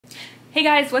Hey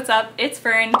guys, what's up? It's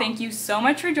Fern. Thank you so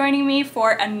much for joining me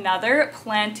for another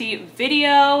Planty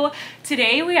video.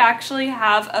 Today we actually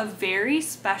have a very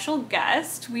special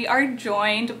guest. We are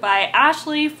joined by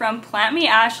Ashley from Plant Me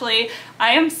Ashley. I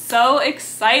am so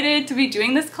excited to be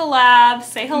doing this collab.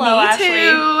 Say hello, Ashley. Me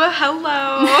too.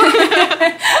 Hello.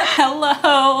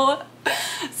 Hello.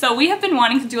 So we have been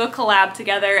wanting to do a collab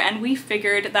together, and we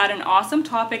figured that an awesome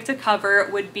topic to cover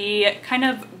would be kind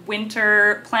of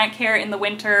winter plant care in the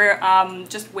winter,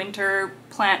 just winter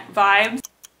plant vibes.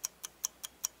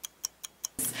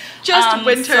 Just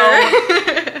winter.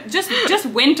 So just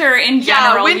winter in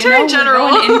general. Yeah, winter in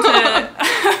general.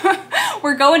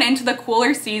 We're going into the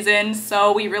cooler season,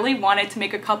 so we really wanted to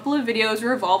make a couple of videos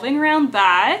revolving around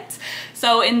that.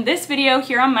 So in this video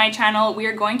here on my channel, we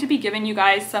are going to be giving you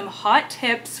guys some hot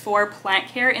tips for plant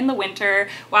care in the winter.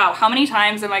 Wow, how many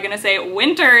times am I gonna say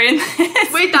winter in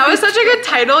this? Wait, that was such a good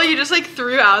title you just like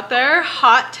threw out there.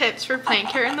 Hot tips for plant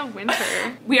care in the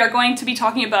winter. We are going to be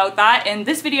talking about that in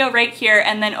this video right here,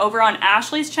 and then over on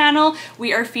Ashley's channel,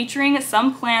 we are featuring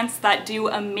some plants that do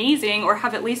amazing, or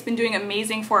have at least been doing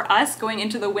amazing for us going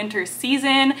into the winter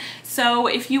season. So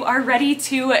if you are ready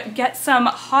to get some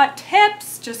hot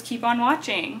tips, just keep on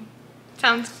watching.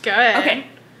 Sounds good. Okay,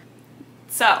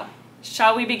 so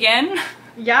shall we begin?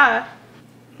 Yeah.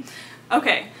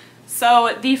 Okay,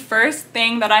 so the first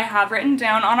thing that I have written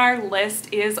down on our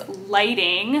list is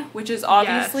lighting, which is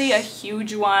obviously a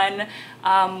huge one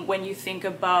when you think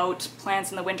about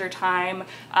plants in the winter time.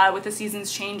 With the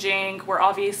seasons changing, we're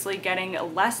obviously getting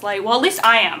less light. Well, at least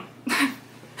I am.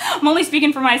 I'm only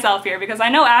speaking for myself here because I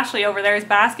know Ashley over there is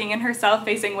basking in her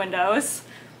south-facing windows.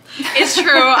 It's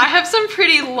true. I have some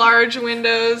pretty large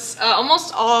windows.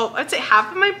 Almost all, I'd say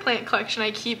half of my plant collection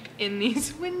I keep in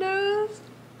these windows.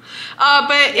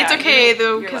 But yeah, it's okay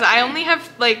though, because I only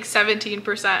have like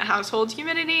 17% household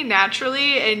humidity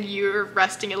naturally, and you're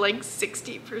resting at like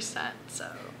 60%,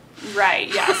 so.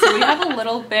 Right, yeah, so we have a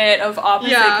little bit of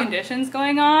opposite conditions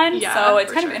going on, so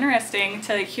it's kind of interesting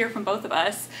to hear from both of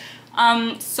us.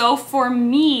 So for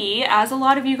me, as a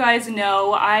lot of you guys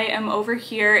know, I am over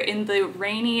here in the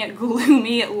rainy,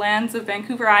 gloomy lands of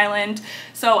Vancouver Island,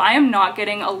 so I am not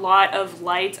getting a lot of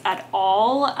light at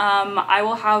all. I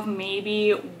will have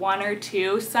maybe 1 or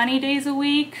 2 sunny days a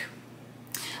week.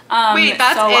 Wait,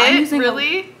 that's so it?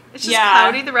 Really? It's just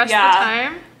cloudy the rest of the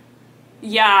time?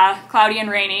 Yeah, cloudy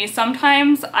and rainy.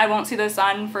 Sometimes I won't see the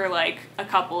sun for like a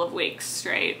couple of weeks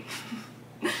straight.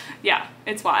 Yeah,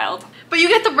 it's wild. But you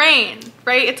get the rain,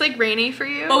 right? It's like rainy for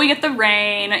you? But we get the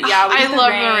rain. Yeah, we get the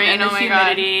rain and the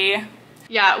humidity. God.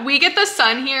 Yeah, we get the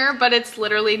sun here, but it's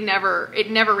literally never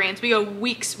rains. We go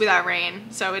weeks without rain,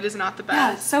 so it is not the best.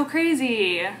 Yeah, it's so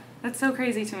crazy. That's so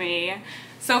crazy to me.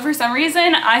 So for some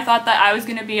reason, I thought that I was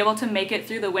going to be able to make it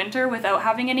through the winter without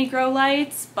having any grow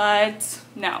lights, but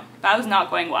no, that was not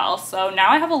going well. So now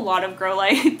I have a lot of grow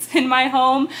lights in my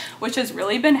home, which has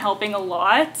really been helping a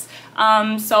lot.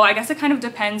 So I guess it kind of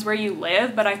depends where you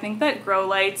live, but I think that grow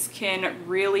lights can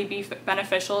really be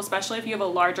beneficial, especially if you have a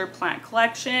larger plant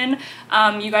collection.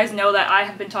 You guys know that I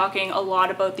have been talking a lot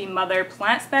about the Mother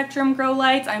Plant Spectrum grow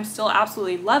lights. I'm still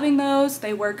absolutely loving those.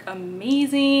 They work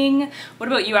amazing. What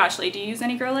about you, Ashley? Do you use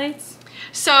any grow lights?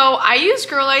 So I use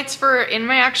grow lights for in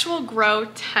my actual grow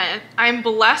tent. I'm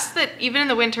blessed that even in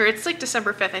the winter, it's like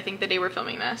December 5th, I think, the day we're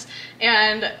filming this,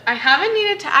 and I haven't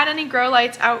needed to add any grow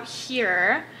lights out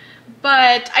here.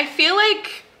 But I feel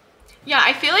like,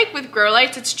 with grow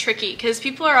lights it's tricky because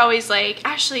people are always like,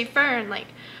 Ashley, Fern, like,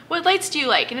 what lights do you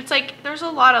like? And it's like, there's a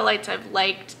lot of lights I've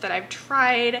liked that I've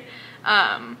tried.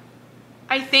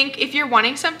 I think if you're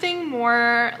wanting something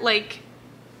more like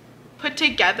put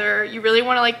together, you really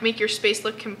want to like make your space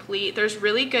look complete, there's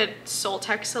really good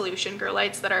Soltech Solution grow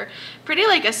lights that are pretty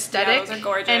like aesthetic, those are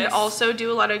gorgeous, and also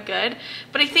do a lot of good.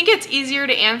 But I think it's easier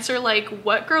to answer like,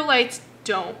 what grow lights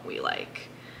don't we like?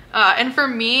 And for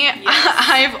me,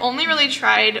 I've only really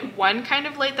tried one kind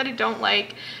of light that I don't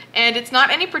like, and it's not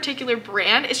any particular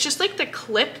brand, it's just like the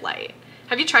clip light.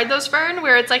 Have you tried those, Fern,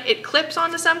 where it's like it clips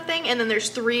onto something and then there's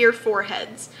 3 or 4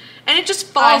 heads and it just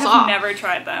falls off? I've never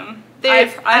tried them.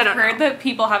 I've heard that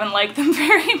people haven't liked them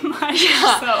very much.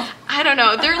 Yeah, so. I don't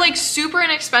know. They're like super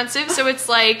inexpensive, so it's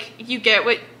like you get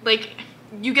what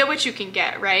you can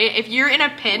get, right? If you're in a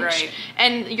pinch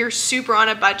and you're super on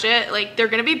a budget, like they're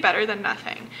gonna be better than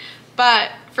nothing.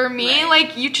 But for me,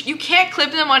 like you can't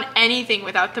clip them on anything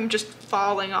without them just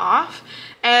falling off.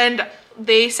 And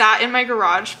they sat in my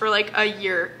garage for like a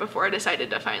year before I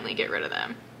decided to finally get rid of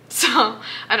them. So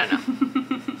I don't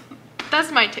know.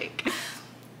 That's my take.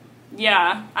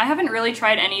 Yeah, I haven't really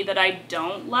tried any that I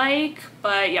don't like,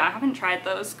 but yeah, I haven't tried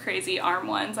those crazy arm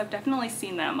ones. I've definitely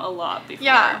seen them a lot before.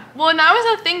 Yeah, well, and that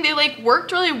was the thing. They like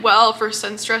worked really well for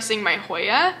sun stressing my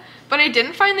Hoya, but I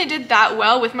didn't find they did that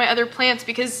well with my other plants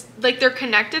because like they're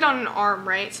connected on an arm,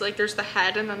 right? So like there's the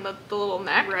head and then the little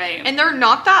neck. Right. And they're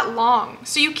not that long.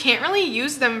 So you can't really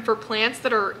use them for plants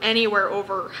that are anywhere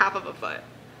over half of a foot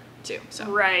too. So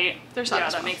right. There's yeah,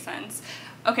 that makes sense.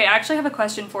 Okay, I actually have a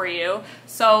question for you.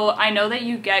 So I know that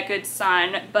you get good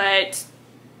sun, but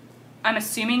I'm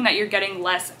assuming that you're getting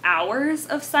less hours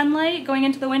of sunlight going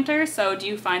into the winter. So do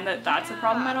you find that that's a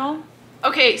problem at all?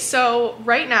 Okay, so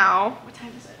right now, what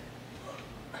time is it?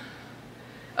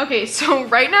 Okay, so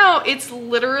right now it's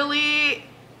literally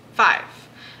 5.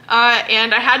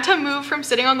 And I had to move from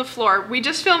sitting on the floor. We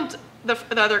just filmed the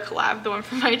other collab, the one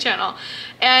from my channel,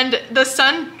 and the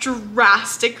sun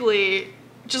drastically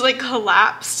just like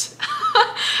collapsed.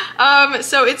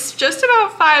 So it's just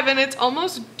about 5 and it's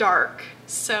almost dark.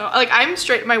 So like I'm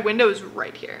straight, my window is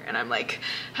right here and I'm like,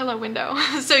 hello window.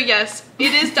 So yes,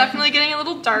 it is definitely getting a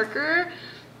little darker,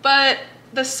 but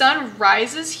the sun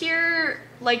rises here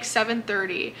like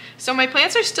 7:30. So my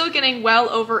plants are still getting well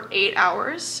over 8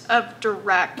 hours of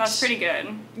direct. That's pretty good.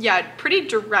 Yeah, pretty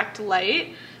direct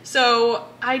light. So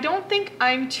I don't think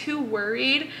I'm too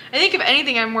worried. I think if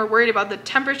anything, I'm more worried about the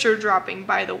temperature dropping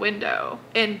by the window.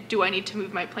 And do I need to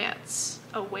move my plants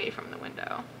away from the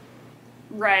window?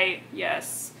 Right,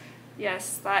 yes.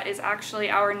 Yes, that is actually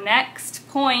our next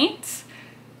point.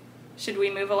 Should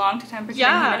we move along to temperature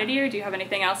and humidity, or do you have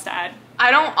anything else to add? I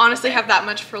don't honestly have that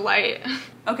much for light.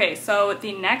 Okay, so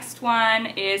the next one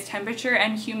is temperature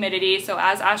and humidity. So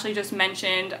as Ashley just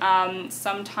mentioned,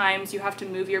 sometimes you have to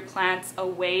move your plants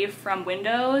away from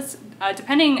windows.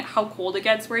 Depending how cold it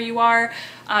gets where you are,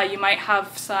 you might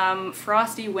have some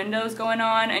frosty windows going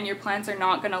on and your plants are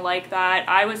not gonna like that.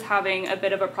 I was having a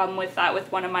bit of a problem with that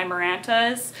with one of my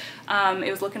Marantas.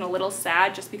 It was looking a little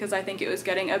sad just because I think it was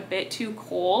getting a bit too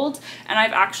cold. And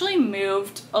I've actually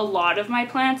moved a lot of my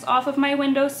plants off of my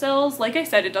windowsills. Like I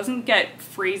said, it doesn't get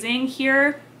freezing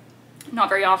here, not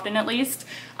very often at least,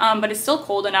 but it's still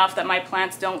cold enough that my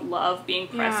plants don't love being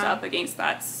pressed up against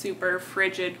that super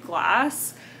frigid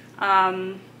glass.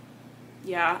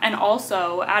 Yeah, and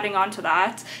also adding on to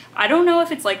that, I don't know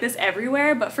if it's like this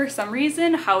everywhere, but for some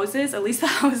reason houses, at least the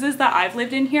houses that I've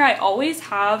lived in here, I always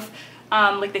have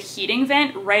like the heating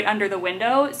vent right under the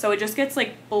window, so it just gets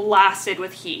like blasted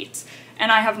with heat. And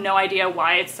I have no idea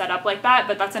why it's set up like that,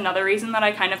 but that's another reason that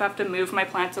I kind of have to move my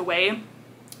plants away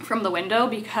from the window,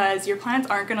 because your plants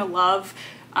aren't gonna love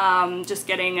just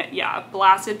getting,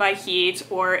 blasted by heat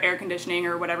or air conditioning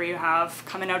or whatever you have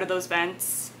coming out of those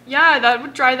vents. Yeah, that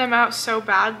would dry them out so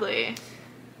badly.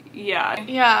 Yeah.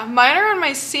 Yeah, mine are on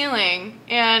my ceiling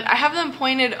and I have them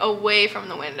pointed away from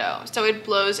the window, so it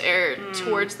blows air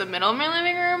towards the middle of my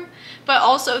living room, but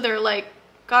also they're like,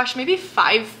 gosh, maybe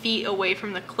 5 feet away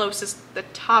from the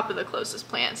top of the closest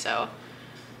plant. So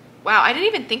wow, I didn't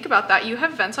even think about that. You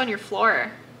have vents on your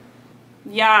floor.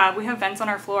 Yeah, we have vents on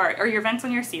our floor. Are your vents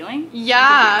on your ceiling?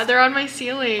 Yeah, they're on my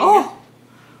ceiling.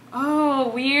 Oh,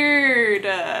 weird.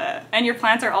 And your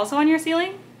plants are also on your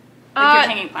ceiling? Like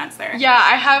you're hanging plants there? Yeah,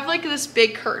 I have like this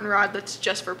big curtain rod that's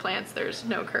just for plants. There's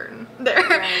no curtain there.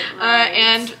 Right.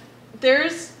 And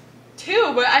there's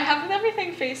 2, but I have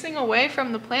everything facing away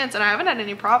from the plants and I haven't had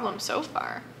any problems so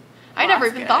far. I never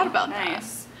even thought about that.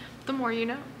 The more you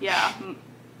know. Yeah.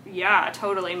 Yeah,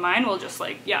 totally. Mine will just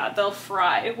like, they'll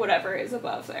fry whatever is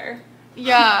above there.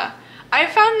 Yeah. I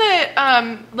found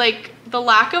that like the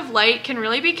lack of light can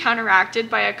really be counteracted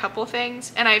by a couple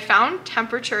things, and I found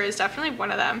temperature is definitely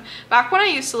one of them. Back when I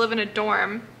used to live in a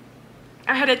dorm,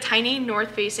 I had a tiny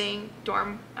north-facing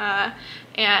dorm,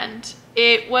 and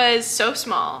it was so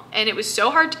small and it was so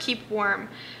hard to keep warm,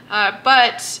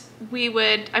 but we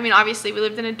would, I mean, obviously we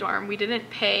lived in a dorm, we didn't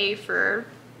pay for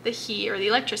the heat or the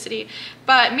electricity,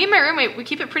 but me and my roommate, we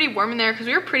keep it pretty warm in there because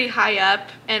we were pretty high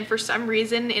up, and for some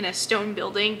reason in a stone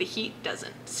building the heat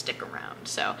doesn't stick around,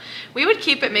 so we would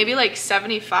keep it maybe like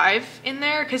 75 in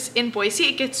there, because in Boise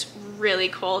it gets really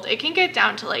cold. It can get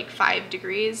down to like 5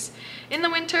 degrees in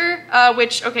the winter,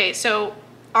 which, okay, so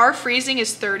our freezing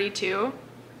is 32.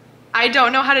 I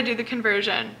don't know how to do the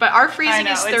conversion, but our freezing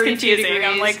is 32 degrees.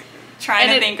 I'm like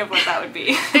trying to think of what that would be.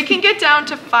 It can get down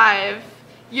to 5.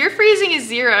 Your freezing is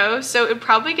 0, so it would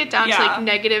probably get down to like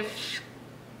negative,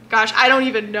 gosh, I don't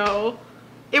even know.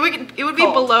 It would be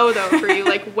below though for you,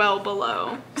 like well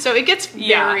below. So it gets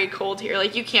very cold here.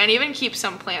 Like you can't even keep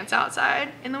some plants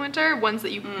outside in the winter, ones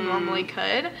that you normally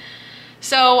could.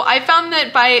 So I found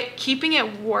that by keeping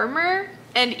it warmer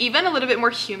and even a little bit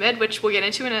more humid, which we'll get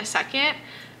into in a second,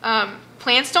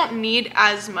 plants don't need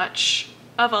as much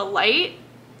of a light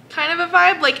kind of a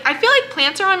vibe. Like, I feel like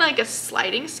plants are on like a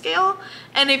sliding scale,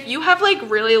 and if you have like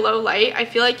really low light, I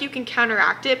feel like you can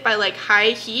counteract it by like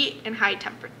high heat and high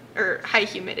temperature or high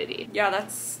humidity. Yeah,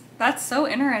 that's so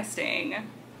interesting.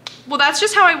 Well, that's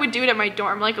just how I would do it at my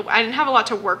dorm. Like, I didn't have a lot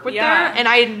to work with there, and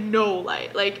I had no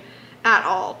light, like, at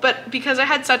all. But because I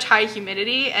had such high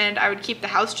humidity, and I would keep the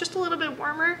house just a little bit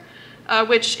warmer,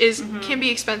 which is can be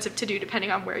expensive to do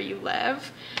depending on where you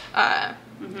live.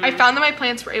 I found that my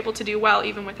plants were able to do well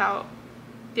even without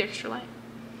the extra light.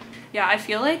 Yeah, I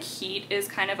feel like heat is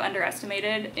kind of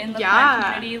underestimated in the plant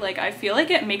community. Like, I feel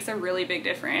like it makes a really big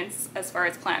difference as far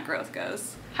as plant growth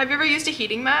goes. Have you ever used a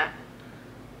heating mat?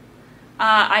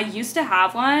 I used to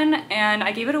have one, and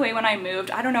I gave it away when I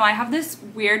moved. I don't know, I have this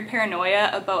weird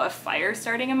paranoia about a fire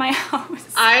starting in my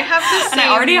house. I have the same and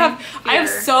I already have, fear. I have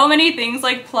so many things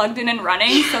like plugged in and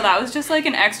running, so that was just like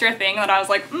an extra thing that I was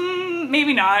like,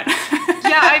 maybe not.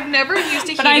 Yeah, I've never used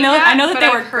a heating mat. But I know that they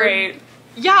were great.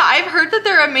 Yeah, I've heard that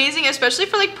they're amazing, especially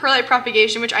for like perlite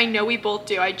propagation, which I know we both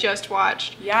do. I just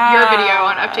watched your video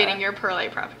on updating your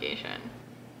perlite propagation.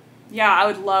 Yeah, I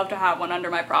would love to have one under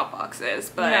my prop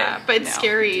boxes, but yeah, but it's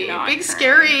scary. Big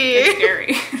scary. It's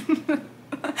scary.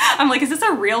 I'm like, is this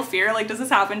a real fear? Like, does this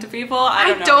happen to people?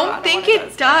 I don't think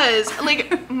it does.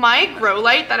 Like, my grow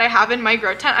light that I have in my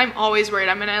grow tent, I'm always worried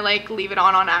I'm gonna like leave it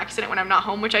on accident when I'm not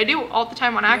home, which I do all the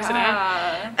time on accident.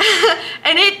 Yeah.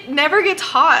 And it never gets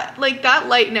hot. Like, that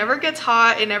light never gets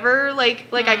hot. It never like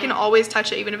I can always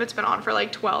touch it even if it's been on for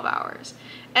like 12 hours.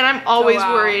 And I'm always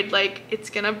worried like it's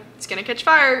gonna catch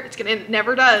fire. It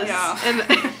never does. Yeah. And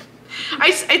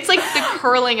it's like the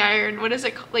curling iron. What is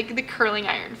it called? Like the curling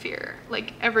iron fear.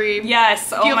 Like every oh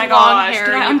my gosh.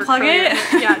 Did I unplug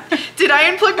it? Yeah. Did I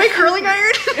unplug my curling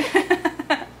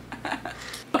iron?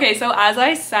 Okay, so as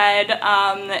I said,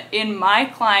 in my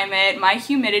climate, my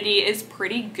humidity is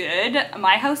pretty good.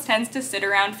 My house tends to sit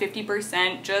around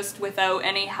 50% just without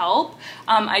any help.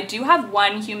 I do have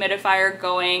one humidifier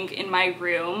going in my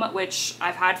room, which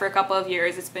I've had for a couple of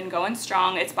years. It's been going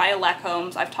strong. It's by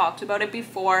Homes. I've talked about it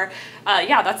before.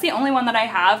 Yeah, that's the only one that I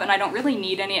have, and I don't really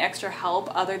need any extra help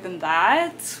other than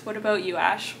that. What about you,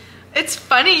 Ash? It's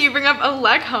funny you bring up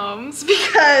Homes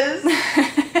because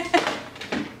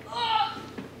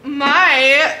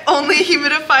my only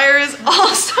humidifier is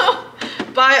also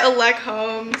by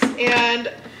Homes,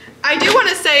 and I do want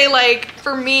to say, like,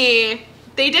 for me,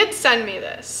 they did send me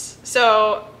this,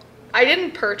 so I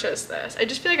didn't purchase this. I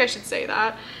just feel like I should say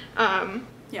that.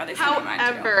 Yeah, they sent me mine too.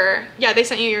 However, yeah, they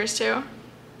sent you yours too?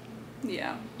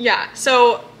 Yeah. Yeah,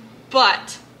 so,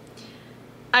 but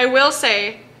I will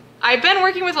say, I've been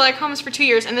working with Homes for 2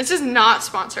 years, and this is not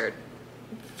sponsored.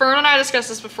 Fern and I discussed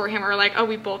this beforehand. We were like, oh,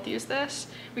 we both use this.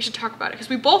 We should talk about it because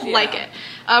we both like it,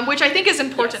 which I think is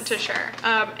important to share.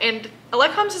 And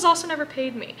Homes has also never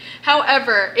paid me.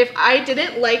 However, if I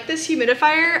didn't like this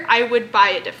humidifier, I would buy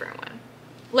a different one.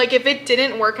 Like, if it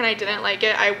didn't work and I didn't like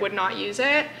it, I would not use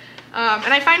it.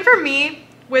 And I find for me,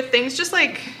 with things just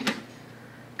like,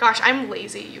 gosh, I'm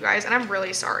lazy, you guys, and I'm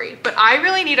really sorry, but I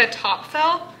really need a top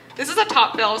fill. This is a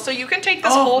top fill, so you can take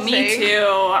this whole thing. Me too.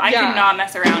 I cannot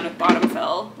mess around with bottom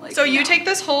fill. Like, so you take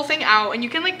this whole thing out, and you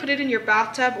can like put it in your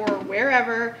bathtub or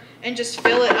wherever, and just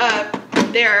fill it up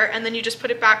there, and then you just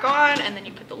put it back on, and then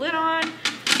you put the lid on.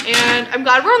 And I'm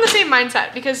glad we're on the same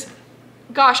mindset because,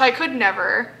 gosh, I could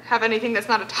never have anything that's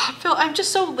not a top fill. I'm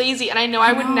just so lazy, and I know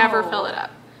I would never fill it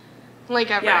up. Like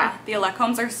ever. Yeah, the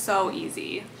Homes are so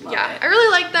easy. Love it. I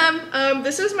really like them.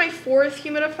 This is my 4th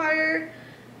humidifier.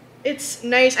 It's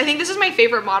nice. I think this is my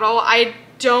favorite model. I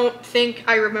don't think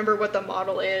I remember what the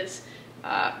model is,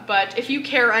 but if you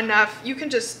care enough, you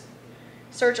can just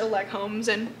search Homes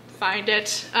and find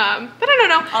it. But I don't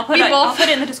know. I'll put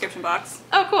it in the description box.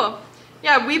 Oh, cool.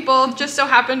 Yeah, we both just so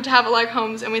happened to have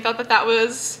Homes, and we thought that that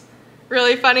was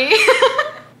really funny.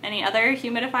 Any other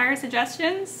humidifier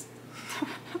suggestions?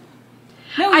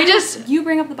 No, you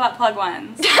bring up the butt plug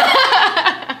ones.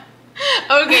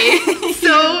 Okay,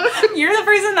 so you're the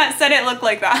person that said it looked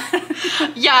like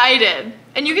that. Yeah, I did.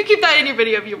 And you can keep that in your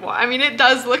video if you want. I mean, it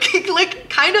does look like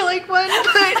kind of like one,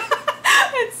 but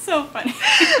it's so funny.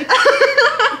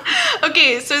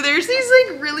 Okay, so there's these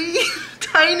like really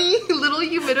tiny little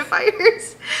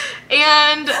humidifiers,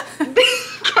 and they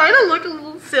kind of look a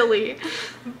little silly.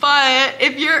 But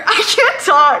if I can't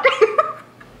talk.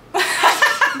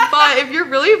 But if you're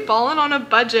really balling on a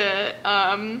budget,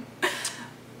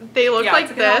 They look Yeah, it's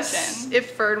like a good this. option.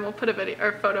 If Fern will put a video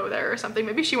or photo there or something,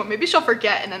 maybe she won't. Maybe she'll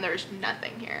forget and then there's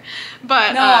nothing here.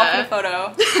 But No, I'll put a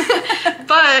photo.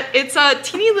 but it's a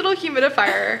teeny little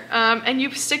humidifier, and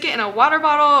you stick it in a water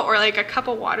bottle or like a cup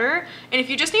of water. And if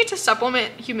you just need to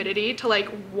supplement humidity to like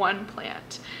one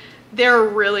plant, they're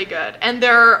really good. And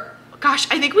they're, gosh,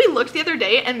 I think we looked the other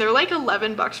day and they're like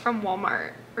 $11 from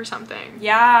Walmart or something.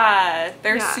 Yeah,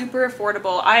 they're Yeah. super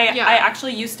affordable. I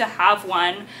actually used to have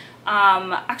one.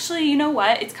 Actually, you know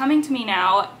what? It's coming to me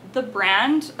now. The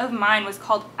brand of mine was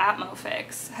called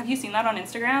Atmofix. Have you seen that on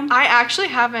Instagram? I actually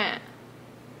haven't.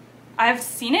 I've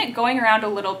seen it going around a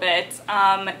little bit.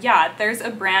 Yeah, there's a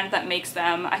brand that makes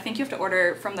them. I think you have to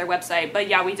order from their website. But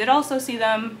yeah, we did also see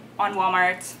them on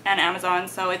Walmart and Amazon,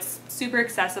 so it's super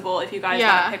accessible if you guys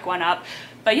want to pick one up.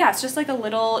 But yeah, it's just like a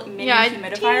little mini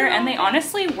humidifier, and they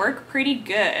honestly work pretty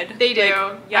good. They do.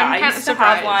 Like, yeah, I'm I used to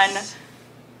surprised. have one.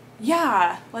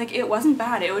 Yeah, like it wasn't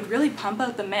bad. It would really pump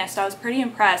out the mist. I was pretty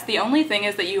impressed. The only thing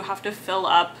is that you have to fill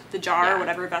up the jar or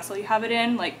whatever vessel you have it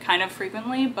in, like kind of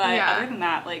frequently. But other than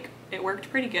that, like it worked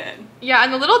pretty good. Yeah,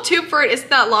 and the little tube for it isn't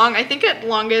that long. I think at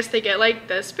longest they get like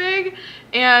this big.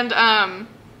 And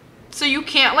so you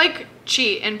can't like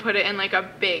cheat and put it in like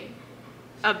a big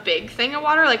thing of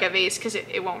water, like a vase, because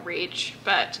it won't reach.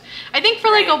 But I think for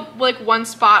like one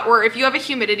spot, or if you have a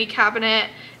humidity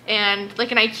cabinet and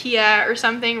like an IKEA or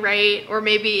something, right? Or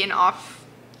maybe an I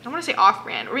don't want to say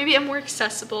off-brand, or maybe a more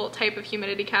accessible type of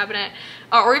humidity cabinet,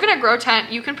 or even a grow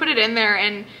tent, you can put it in there,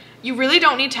 and you really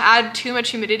don't need to add too much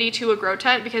humidity to a grow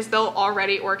tent because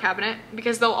or cabinet,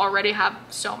 because they'll already have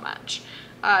so much.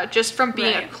 Just from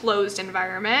being a closed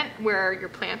environment where your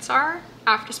plants are,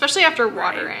 especially after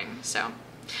watering. So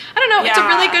I don't know, it's a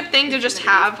really good thing to just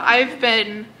have. I've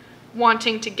been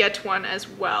wanting to get one as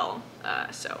well.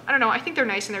 So I don't know, I think they're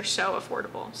nice and they're so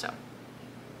affordable. So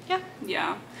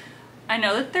yeah. I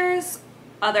know that there's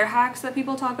other hacks that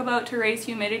people talk about to raise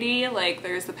humidity, like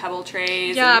there's the pebble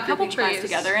trays and pebble grouping trays plants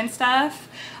together and stuff.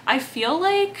 I feel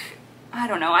like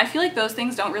those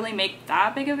things don't really make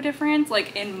that big of a difference.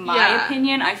 Like in my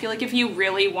opinion, I feel like if you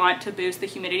really want to boost the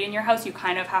humidity in your house, you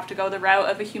kind of have to go the route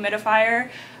of a humidifier.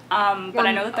 But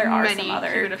I know that there are some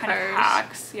other kind of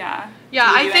hacks. Yeah,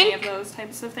 I think any of those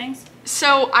types of things.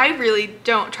 So I really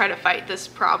don't try to fight this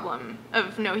problem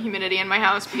of no humidity in my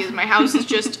house, because my house is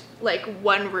just like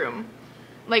one room,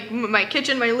 like my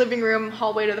kitchen, my living room,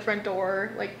 hallway to the front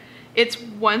door. Like it's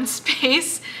one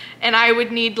space, and I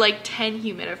would need like 10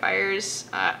 humidifiers,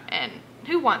 and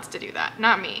who wants to do that?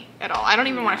 Not me at all. I don't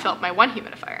even want to fill up my one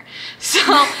humidifier. So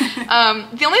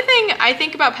the only thing I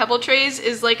think about pebble trays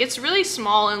is like it's really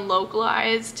small and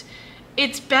localized.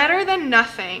 It's better than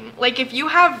nothing. Like if you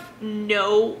have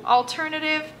no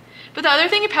alternative. But the other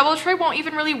thing, a pebble tray won't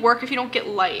even really work if you don't get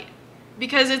light,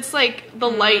 because it's like the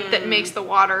light that makes the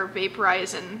water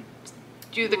vaporize and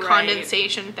do the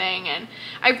condensation thing. And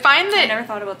I find that I never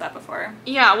thought about that before.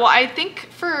 Yeah, well, I think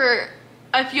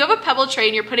if you have a pebble tray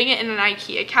and you're putting it in an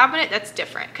IKEA cabinet, that's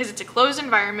different because it's a closed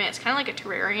environment. It's kind of like a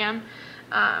terrarium.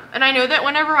 And I know that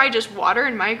whenever I just water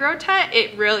in my grow tent,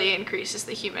 it really increases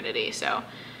the humidity. So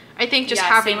I think just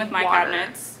having same with my water,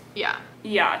 cabinets.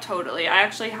 Yeah, totally. I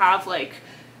actually have like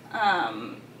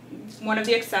one of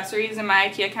the accessories in my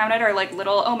IKEA cabinet are like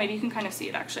little, maybe you can kind of see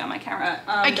it actually on my camera.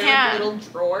 I they're can. like little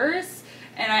drawers,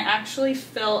 and I actually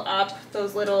fill up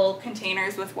those little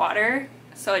containers with water.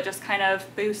 So it just kind of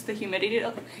boosts the humidity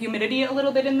a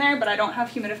little bit in there, but I don't have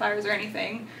humidifiers or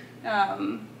anything.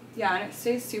 Yeah, and it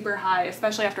stays super high,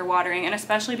 especially after watering, and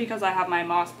especially because I have my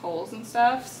moss poles and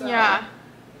stuff. So yeah.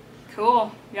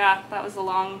 Cool. Yeah, that was a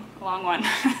long one.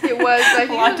 It was. I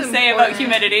think a lot to say about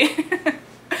humidity.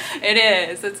 It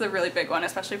is. It's a really big one,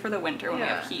 especially for the winter when we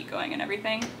have heat going and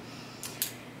everything.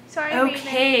 Sorry.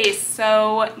 Okay,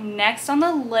 so next on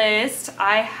the list,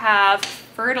 I have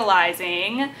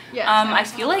fertilizing. Yes, I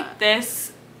feel like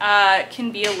this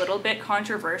can be a little bit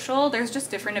controversial. There's just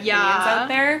different opinions out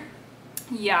there.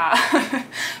 Yeah.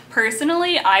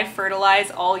 Personally, I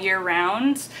fertilize all year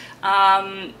round.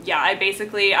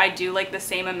 I do like the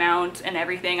same amount and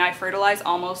everything. I fertilize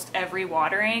almost every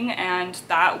watering, and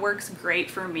that works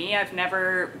great for me. I've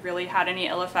never really had any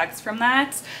ill effects from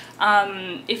that.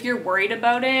 If you're worried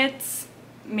about it,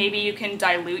 maybe you can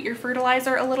dilute your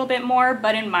fertilizer a little bit more,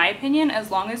 but in my opinion,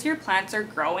 as long as your plants are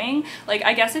growing, like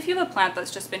I guess if you have a plant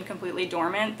that's just been completely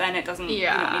dormant, then it doesn't, you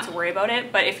don't need to worry about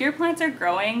it. But if your plants are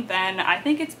growing, then I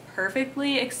think it's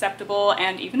perfectly acceptable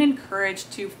and even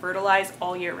encouraged to fertilize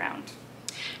all year round.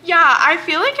 Yeah, I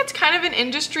feel like it's kind of an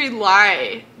industry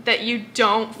lie that you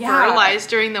don't fertilize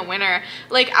during the winter.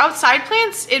 Like outside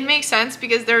plants, it makes sense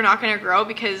because they're not going to grow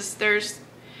because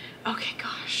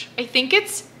I think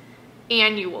it's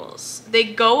annuals. They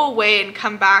go away and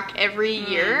come back every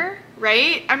year,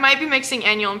 right? I might be mixing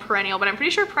annual and perennial, but I'm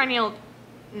pretty sure perennial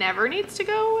never needs to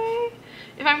go away.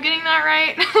 If I'm getting that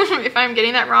right. If I'm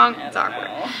getting that wrong, it's awkward.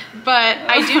 But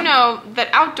I do know that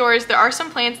outdoors, there are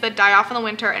some plants that die off in the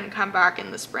winter and come back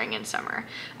in the spring and summer.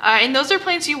 And those are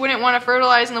plants you wouldn't want to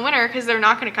fertilize in the winter because they're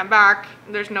not going to come back.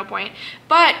 There's no point.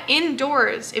 But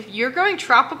indoors, if you're growing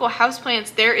tropical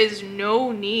houseplants, there is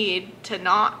no need to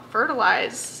not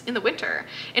fertilize in the winter.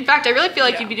 In fact, I really feel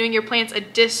like you'd be doing your plants a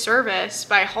disservice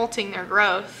by halting their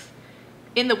growth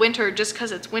in the winter just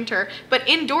because it's winter. But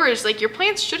indoors, like, your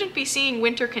plants shouldn't be seeing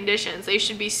winter conditions. They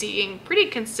should be seeing pretty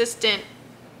consistent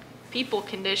people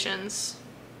conditions.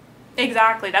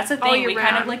 Exactly, that's the thing. We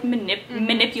kind of like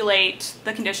manipulate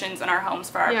the conditions in our homes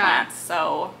for our plants.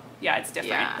 So yeah, it's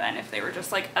different than if they were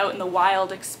just like out in the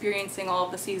wild experiencing all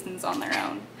of the seasons on their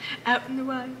own. Out in the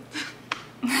wild.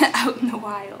 Out in the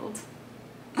wild.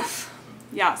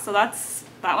 Yeah, so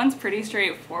that one's pretty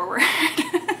straightforward.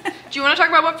 Do you want to talk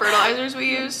about what fertilizers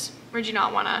we use, or do you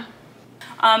not want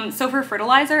to? So for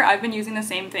fertilizer, I've been using the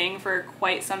same thing for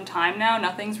quite some time now.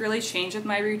 Nothing's really changed with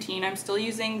my routine. I'm still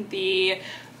using the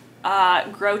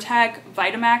GrowTech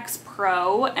Vitamax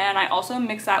Pro, and I also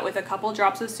mix that with a couple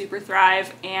drops of Super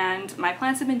Thrive, and my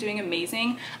plants have been doing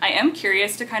amazing. I am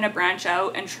curious to kind of branch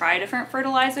out and try different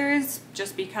fertilizers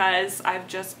just because I've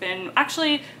just been,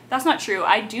 actually that's not true.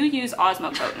 I do use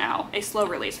Osmocote now, a slow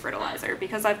release fertilizer,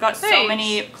 because I've got so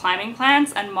many climbing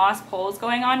plants and moss poles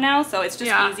going on now, so it's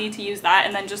just easy to use that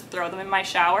and then just throw them in my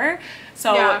shower.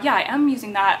 So yeah, I am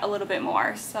using that a little bit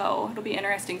more, so it'll be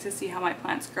interesting to see how my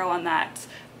plants grow on that.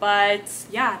 But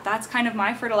yeah, that's kind of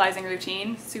my fertilizing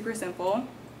routine. Super simple.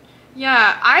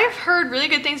 Yeah, I've heard really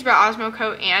good things about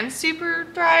Osmocote and Super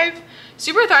Thrive.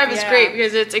 Super Thrive is great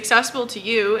because it's accessible to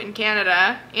you in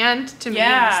Canada and to me in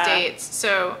the States.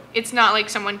 So it's not like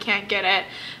someone can't get it.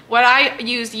 What I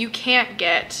use you can't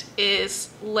get is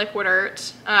Liquid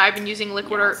Earth. I've been using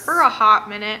Liquid Earth for a hot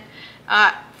minute,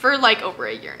 for like over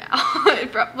a year now.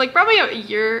 Like probably a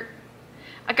year.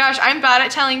 Gosh, I'm bad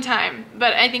at telling time,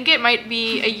 but I think it might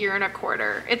be a year and a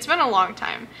quarter. It's been a long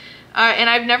time. And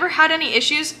I've never had any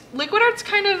issues. Liquid Earth's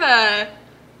kind of a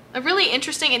really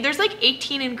interesting, and there's like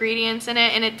 18 ingredients in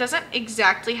it, and it doesn't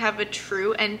exactly have a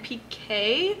true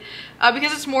NPK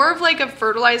because it's more of like a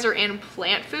fertilizer in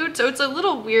plant food. So it's a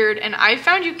little weird, and I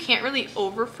found you can't really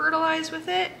over fertilize with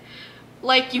it.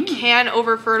 Like you can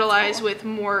over fertilize with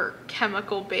more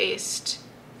chemical based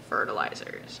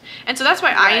fertilizers, and so that's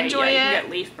why I enjoy it. You can get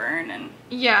leaf burn and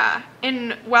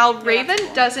and while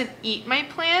Raven doesn't eat my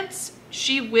plants,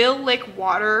 she will lick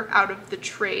water out of the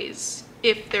trays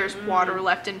if there's water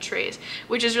left in trays,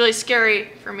 which is really scary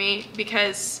for me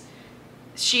because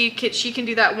she can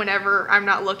do that whenever I'm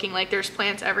not looking. Like there's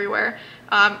plants everywhere.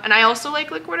 And I also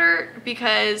like Liquid Earth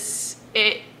because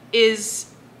it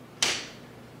is,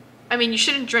 I mean, you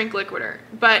shouldn't drink Liquid Earth,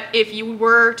 but if you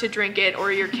were to drink it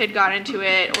or your kid got into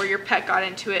it or your pet got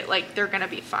into it, like they're gonna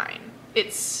be fine.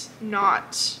 It's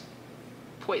not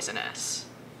poisonous.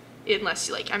 Unless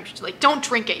you like, I'm just like, don't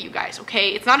drink it, you guys,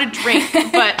 okay? It's not a drink,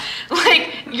 but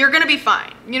like you're gonna be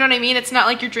fine. You know what I mean? It's not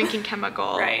like you're drinking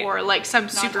chemical or like some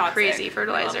super crazy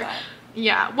fertilizer.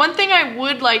 Yeah. One thing I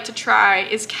would like to try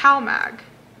is CalMag.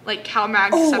 Like CalMag.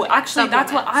 Oh, actually,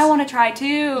 that's what I want to try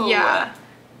too. Yeah.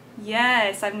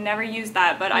 Yes, I've never used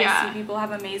that, but I see people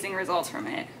have amazing results from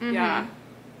it. Yeah.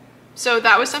 So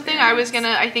that was something I was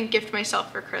gonna, I think, gift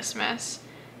myself for Christmas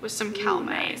with some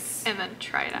CalMag and then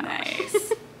try it out.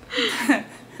 Nice. I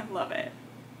love it.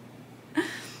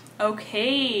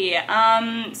 Okay,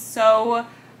 so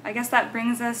I guess that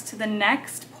brings us to the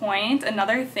next point.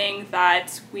 Another thing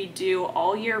that we do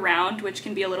all year round, which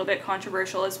can be a little bit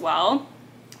controversial as well,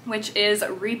 which is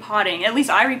repotting. At least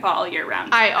I repot all year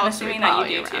round. I'm assuming that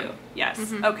you do too.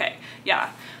 Yes. Okay.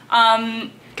 Yeah. Gosh,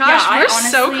 we're honestly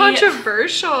so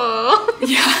controversial.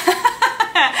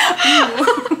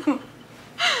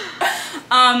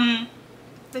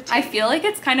 I feel like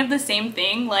it's kind of the same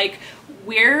thing. Like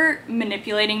we're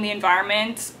manipulating the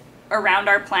environment around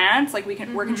our plants. Like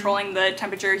we're controlling the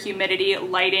temperature, humidity,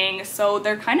 lighting. So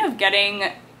they're kind of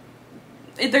getting,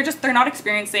 they're not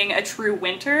experiencing a true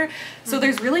winter. So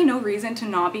there's really no reason to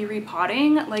not be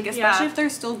repotting, like especially if they're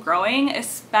still growing,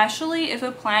 especially if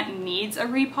a plant needs a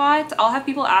repot. I'll have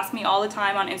people ask me all the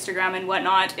time on Instagram and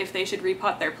whatnot if they should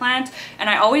repot their plant, and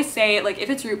I always say, like, if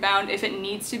it's root bound, if it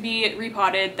needs to be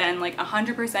repotted, then like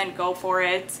 100% go for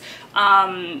it.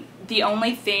 The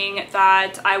only thing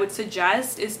that I would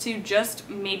suggest is to just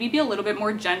maybe be a little bit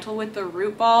more gentle with the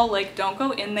root ball. Like don't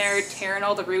go in there tearing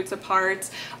all the roots apart.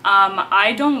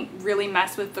 I don't really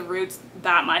mess with the roots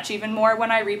that much even more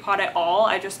when I repot at all.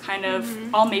 I just kind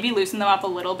of, I'll maybe loosen them up a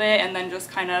little bit and then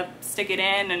just kind of stick it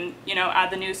in and, you know,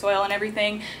 add the new soil and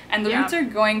everything. And the roots are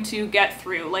going to get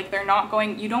through. Like they're not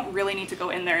going, you don't really need to go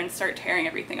in there and start tearing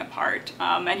everything apart.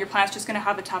 And your plant's just going to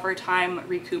have a tougher time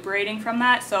recuperating from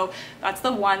that. So that's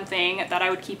the one thing that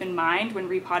I would keep in mind when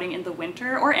repotting in the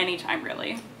winter or anytime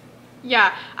really.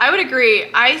 Yeah, I would agree.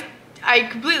 I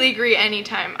completely agree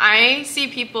anytime. I see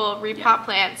people repot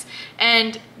plants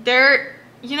and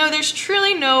you know, there's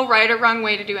truly no right or wrong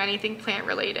way to do anything plant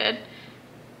related.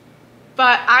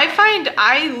 But I find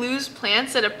I lose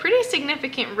plants at a pretty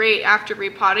significant rate after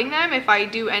repotting them if I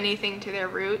do anything to their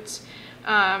roots.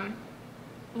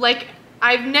 Like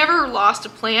I've never lost a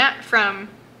plant from,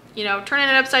 you know, turning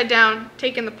it upside down,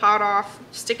 taking the pot off,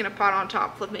 sticking a pot on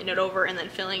top, flipping it over, and then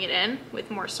filling it in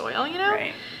with more soil, you know?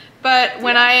 Right. But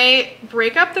when I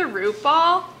break up the root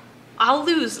ball, I'll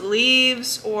lose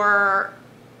leaves or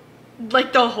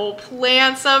like the whole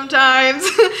plant sometimes.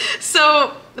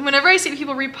 So whenever I see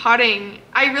people repotting,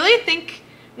 I really think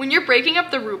when you're breaking up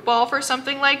the root ball for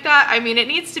something like that, I mean, it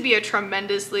needs to be a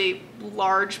tremendously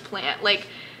large plant. Like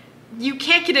you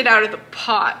can't get it out of the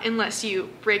pot unless you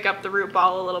break up the root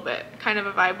ball a little bit, kind of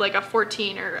a vibe, like a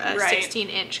 14 or a 16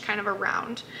 inch kind of a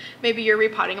round. Maybe you're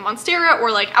repotting a monstera,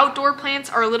 or like outdoor plants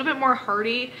are a little bit more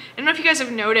hardy. I don't know if you guys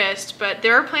have noticed, but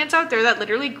there are plants out there that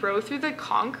literally grow through the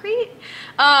concrete.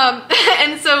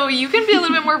 And so you can be a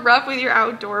little bit more rough with your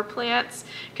outdoor plants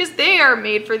because they are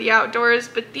made for the outdoors,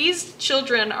 but these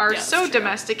children are so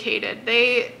domesticated.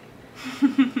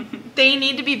 They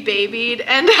need to be babied,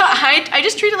 and I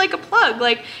just treat it like a plug.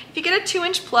 Like if you get a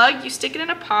 2-inch plug, you stick it in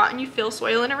a pot and you fill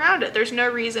soil in around it. There's no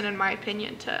reason, in my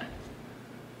opinion, to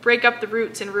break up the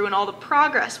roots and ruin all the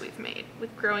progress we've made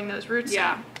with growing those roots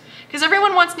in. Because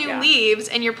everyone wants new leaves,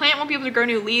 and your plant won't be able to grow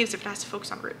new leaves if it has to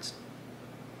focus on roots.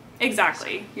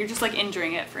 Exactly. You're just like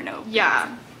injuring it for no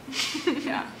reason.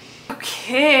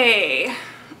 Okay. I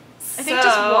think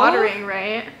just watering,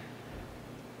 right?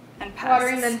 And pests.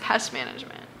 Watering, then pest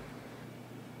management.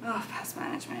 Oh, pest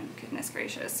management. Goodness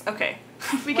gracious. Okay.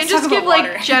 We can just give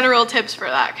like general tips for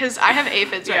that because I have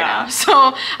aphids right now, so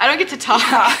I don't get to talk.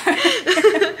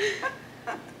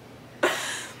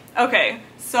 Okay,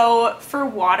 so for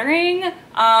watering,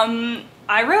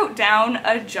 I wrote down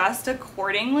adjust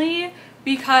accordingly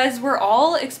because we're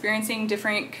all experiencing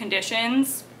different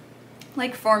conditions.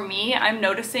 Like for me, I'm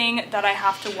noticing that I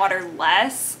have to water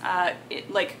less,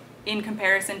 like in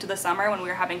comparison to the summer when we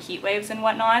were having heat waves and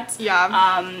whatnot.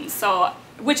 So,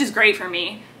 which is great for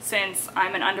me since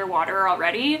I'm an underwaterer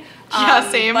already.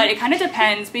 Same. But it kind of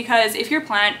depends because if your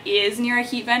plant is near a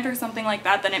heat vent or something like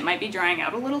that, then it might be drying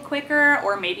out a little quicker,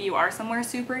 or maybe you are somewhere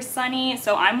super sunny.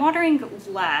 So I'm watering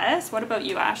less. What about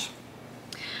you, Ash?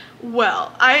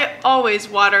 Well, I always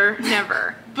water,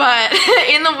 never. But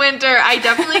in the winter, I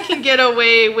definitely can get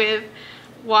away with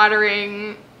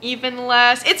watering even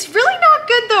less. It's really not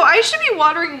good though. I should be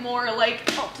watering more. Like,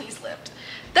 oh, please lift.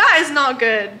 That is not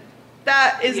good.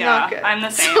 That is not good. I'm the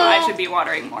same. So, I should be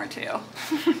watering more too.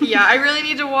 Yeah, I really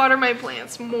need to water my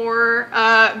plants more.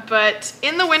 But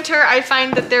in the winter, I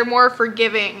find that they're more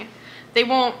forgiving. They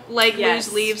won't like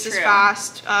lose leaves as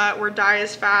fast or die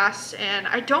as fast. And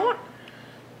I don't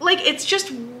like, it's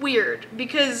just weird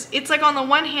because it's like on the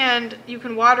one hand, you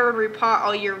can water and repot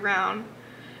all year round.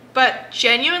 But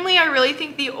genuinely, I really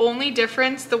think the only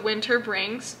difference the winter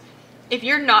brings, if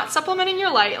you're not supplementing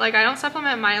your light, like I don't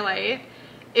supplement my light,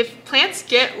 if plants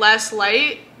get less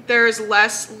light, there's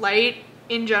less light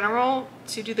in general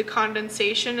to do the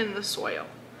condensation in the soil.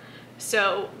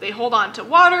 So they hold on to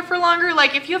water for longer.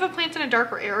 Like if you have a plant in a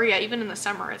darker area, even in the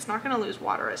summer, it's not gonna lose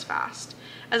water as fast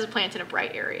as a plant in a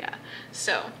bright area.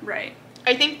 So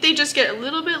I think they just get a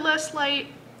little bit less light.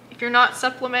 If you're not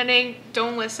supplementing,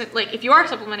 don't listen. Like if you are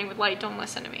supplementing with light, don't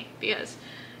listen to me because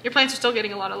your plants are still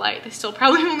getting a lot of light. They still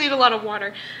probably will need a lot of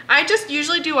water. I just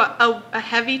usually do a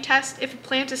heavy test if a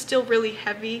plant is still really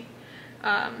heavy.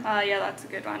 Yeah, that's a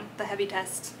good one. The heavy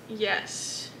test.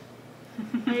 Yes,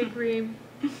 I agree.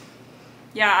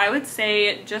 Yeah, I would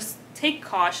say just take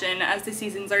caution as the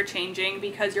seasons are changing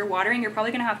because you're watering, you're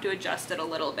probably going to have to adjust it a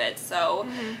little bit. So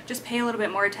just pay a little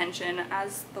bit more attention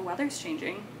as the weather's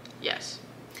changing. Yes.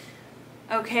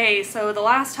 Okay, so the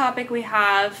last topic we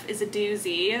have is a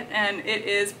doozy, and it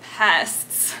is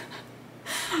pests.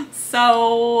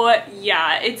 So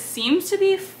yeah, it seems to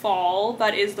be fall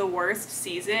that is the worst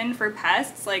season for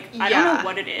pests. Like I don't know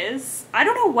what it is. I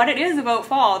don't know what it is about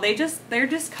fall. They're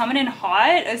just coming in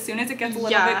hot as soon as it gets a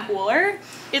little bit cooler.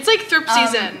 It's like thrip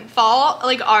season. Fall,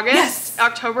 like August,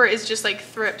 October is just like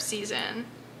thrip season.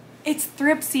 It's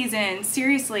thrip season.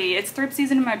 Seriously, it's thrip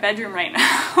season in my bedroom right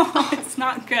now. It's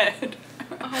not good.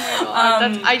 Oh my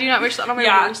god, I do not wish that on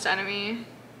my worst enemy.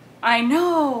 I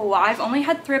know. I've only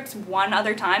had thrips one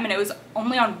other time, and it was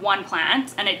only on one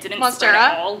plant, and it didn't spread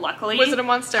at all, luckily. Was it a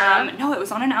Monstera? No, it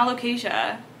was on an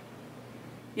alocasia.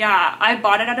 Yeah, I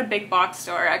bought it at a big box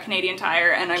store at Canadian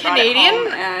Tire, and I brought it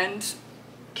home, and...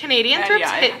 Canadian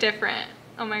thrips hit different.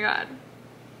 Oh my god.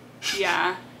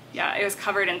 Yeah. Yeah, it was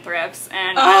covered in thrips,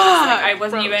 and I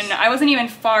wasn't even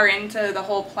far into the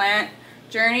whole plant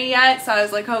journey yet, so I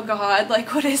was like, oh god,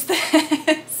 like, what is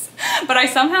this? But I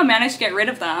somehow managed to get rid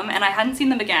of them, and I hadn't seen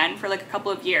them again for like a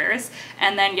couple of years.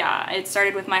 And then yeah, it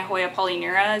started with my Hoya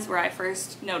polyneura is where I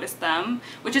first noticed them,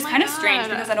 which is kind of strange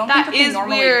because I don't think that they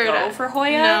normally go for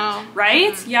Hoya,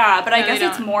 right? Yeah, but I guess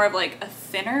it's more of like a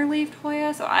thinner leafed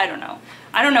Hoya, so I don't know.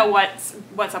 I don't know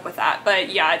what's up with that,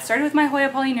 but yeah, it started with my Hoya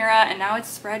polyneura, and now it's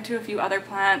spread to a few other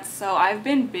plants, so I've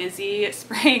been busy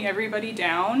spraying everybody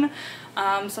down.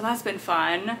 So that's been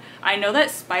fun. I know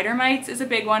that spider mites is a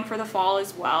big one for the fall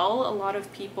as well. A lot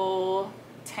of people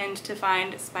tend to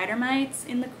find spider mites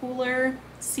in the cooler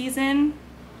season.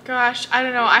 Gosh, I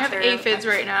don't know. I have aphids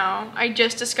right now. I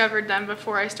just discovered them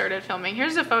before I started filming.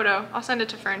 Here's a photo. I'll send it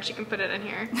to Fern. She can put it in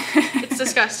here. It's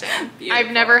disgusting.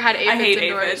 I've never had aphids indoors. I hate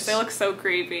aphids. They look so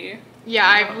creepy. Yeah,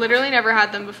 I've literally never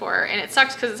had them before, and it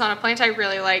sucks because it's on a plant I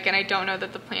really like, and I don't know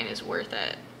that the plant is worth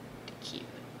it to keep.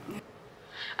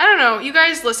 I don't know. You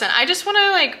guys, listen. I just want to,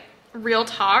 like, real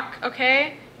talk,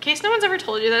 okay? In case no one's ever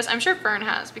told you this, I'm sure Fern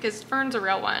has, because Fern's a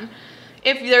real one.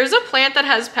 If there's a plant that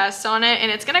has pests on it and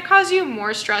it's going to cause you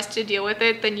more stress to deal with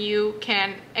it than you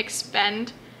can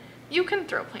expend, you can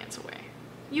throw plants away.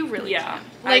 You really can.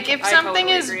 Like, if something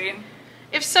is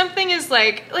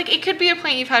like it could be a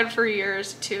plant you've had for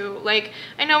years too. Like,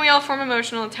 I know we all form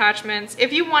emotional attachments.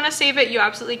 If you want to save it, you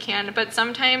absolutely can. But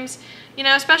sometimes, you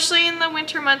know, especially in the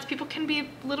winter months, people can be a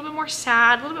little bit more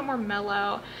sad, a little bit more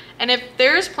mellow. And if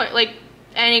there's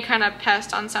any kind of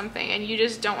pest on something and you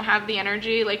just don't have the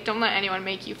energy, like, don't let anyone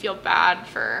make you feel bad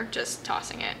for just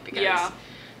tossing it, because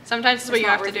sometimes it's what you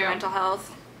have to do. Mental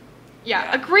health.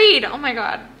 Yeah, agreed. Oh my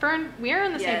god, Fern, we are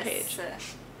on the same page.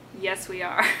 Yes, we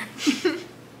are.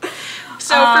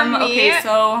 So for me, okay,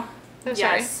 so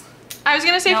yes, I was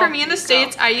gonna say for me in the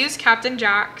States, I use Captain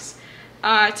Jack's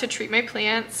to treat my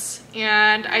plants,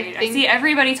 and I see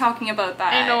everybody talking about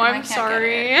that. I know, I'm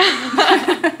sorry.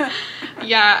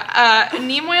 Yeah,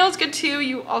 neem oil is good too.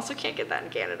 You also can't get that in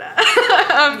Canada.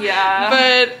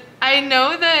 But I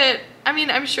know that, I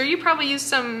mean, I'm sure you probably use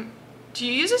some. Do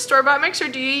you use a store-bought mix, or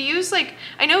do you use, like,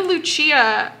 I know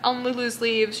Lucia on Lulu's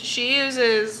leaves, she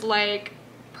uses like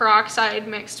peroxide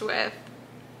mixed with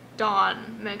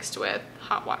Dawn mixed with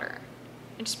hot water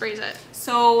and sprays it.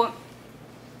 So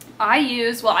I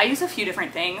use a few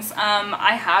different things.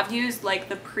 I have used like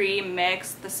the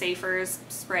pre-mixed, the Safer's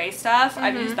spray stuff.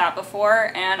 I've used that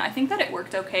before, and I think that it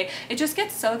worked okay. It just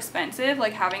gets so expensive,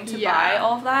 like having to buy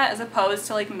all of that, as opposed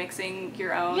to like mixing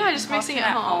your own. Yeah, just mixing it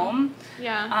at home.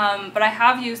 Yeah. But I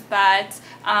have used that.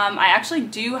 I actually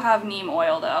do have neem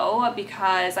oil though,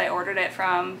 because I ordered it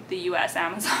from the US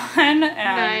Amazon. And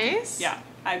nice. Yeah,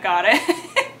 I got it.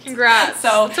 Congrats.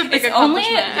 So it's only,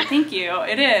 thank you,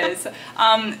 it is.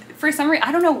 For some reason,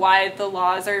 I don't know why the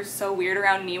laws are so weird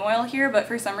around neem oil here, but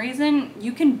for some reason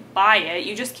you can buy it.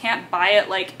 You just can't buy it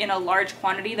like in a large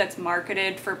quantity that's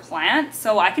marketed for plants.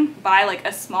 So I can buy like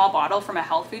a small bottle from a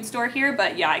health food store here,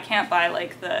 but yeah, I can't buy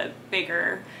like the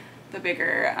bigger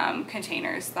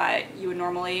containers that you would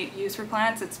normally use for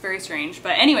plants. It's very strange.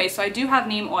 But anyway, so I do have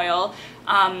neem oil.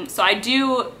 So I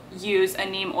do use a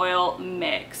neem oil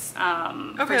mix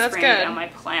for spraying down my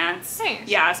plants. Nice.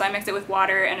 Yeah, so I mix it with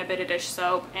water and a bit of dish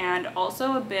soap, and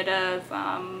also a bit of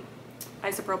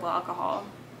isopropyl alcohol.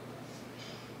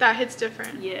 That hits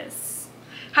different. Yes.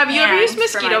 Have you ever used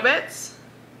mosquito bits?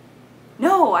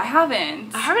 No, I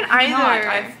haven't. I haven't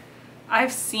either.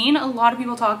 I've seen a lot of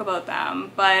people talk about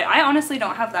them, but I honestly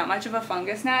don't have that much of a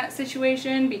fungus gnat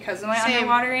situation because of my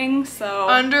underwatering, so...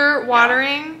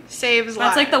 Underwatering saves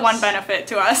lives. That's like the one benefit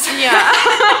to us. Yeah.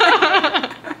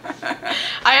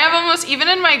 I have almost, even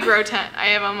in my grow tent, I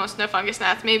have almost no fungus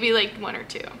gnats, maybe like one or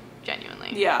two,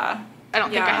 genuinely. Yeah. I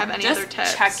don't think I have any other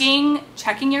tips.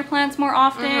 Checking your plants more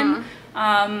often.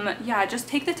 Yeah, just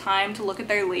take the time to look at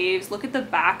their leaves, look at the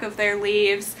back of their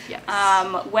leaves. Yes.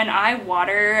 When I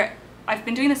water, I've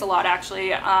been doing this a lot actually,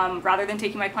 rather than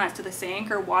taking my plants to the sink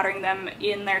or watering them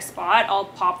in their spot, I'll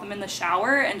pop them in the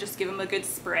shower and just give them a good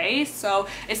spray. So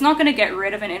it's not going to get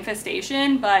rid of an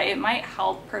infestation, but it might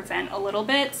help prevent a little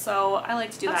bit. So I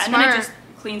like to do that. And then it just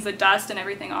cleans the dust and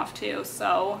everything off too.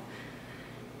 So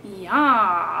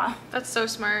yeah. That's so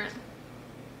smart.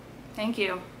 Thank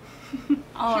you.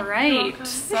 All right.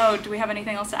 So do we have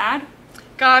anything else to add?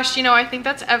 Gosh, you know, I think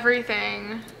that's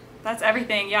everything. That's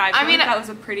everything. Yeah, I mean, like that was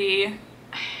a pretty...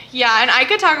 Yeah, and I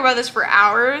could talk about this for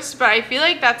hours, but I feel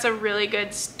like that's a really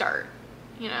good start,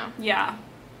 you know? Yeah.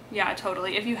 Yeah,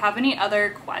 totally. If you have any other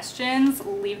questions,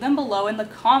 leave them below in the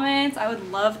comments. I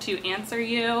would love to answer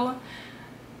you.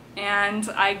 And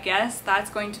I guess that's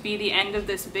going to be the end of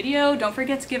this video. Don't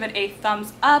forget to give it a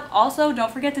thumbs up. Also,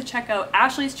 don't forget to check out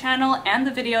Ashley's channel and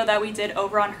the video that we did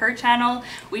over on her channel.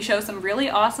 We show some really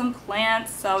awesome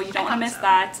plants, so you don't want to miss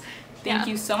that. Thank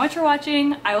you so much for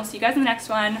watching. I will see you guys in the next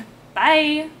one.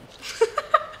 Bye!